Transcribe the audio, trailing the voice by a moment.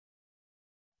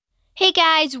Hey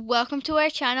guys, welcome to our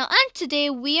channel, and today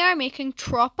we are making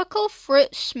tropical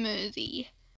fruit smoothie.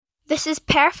 This is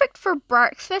perfect for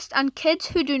breakfast and kids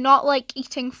who do not like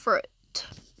eating fruit,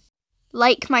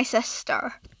 like my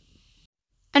sister.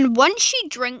 And once she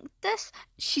drinks this,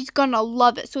 she's gonna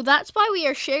love it, so that's why we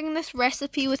are sharing this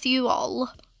recipe with you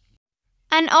all.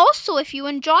 And also, if you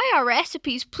enjoy our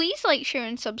recipes, please like, share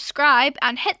and subscribe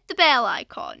and hit the bell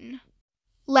icon.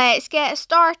 Let's get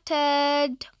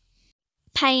started.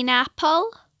 Pineapple,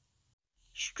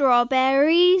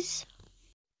 strawberries,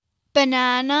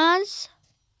 bananas,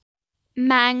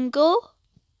 mango,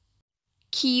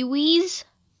 kiwis,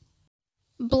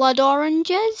 blood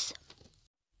oranges,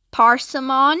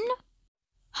 persimmon,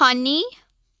 honey,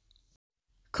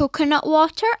 coconut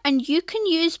water, and you can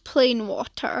use plain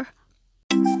water.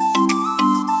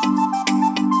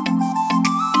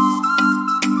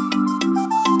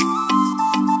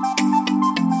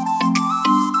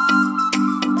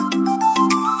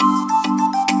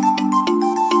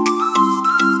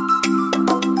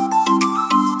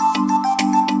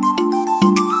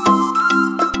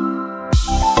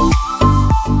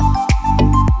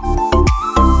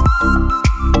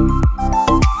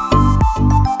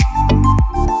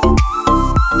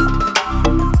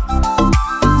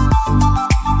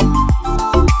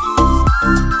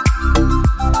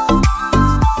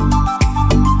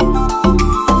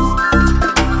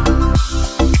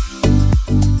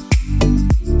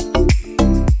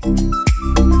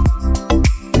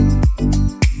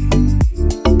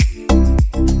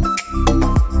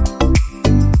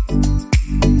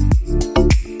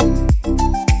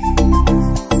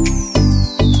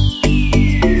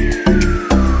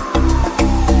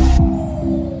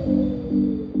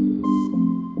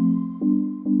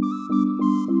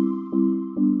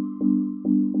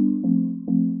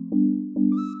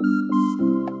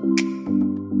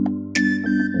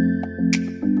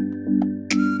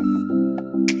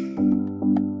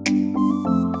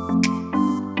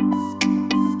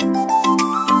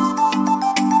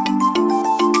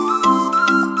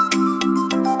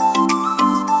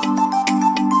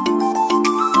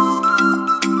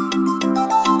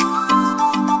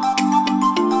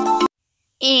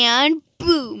 And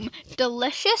boom,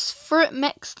 delicious fruit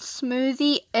mixed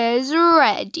smoothie is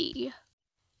ready.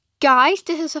 Guys,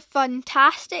 this is a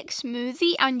fantastic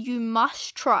smoothie and you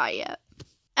must try it.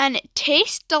 And it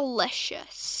tastes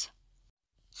delicious.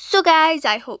 So guys,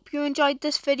 I hope you enjoyed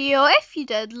this video. If you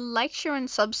did, like, share and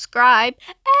subscribe.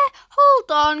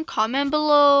 Hold on, comment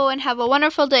below and have a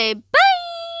wonderful day. Bye!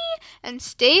 And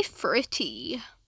stay fruity.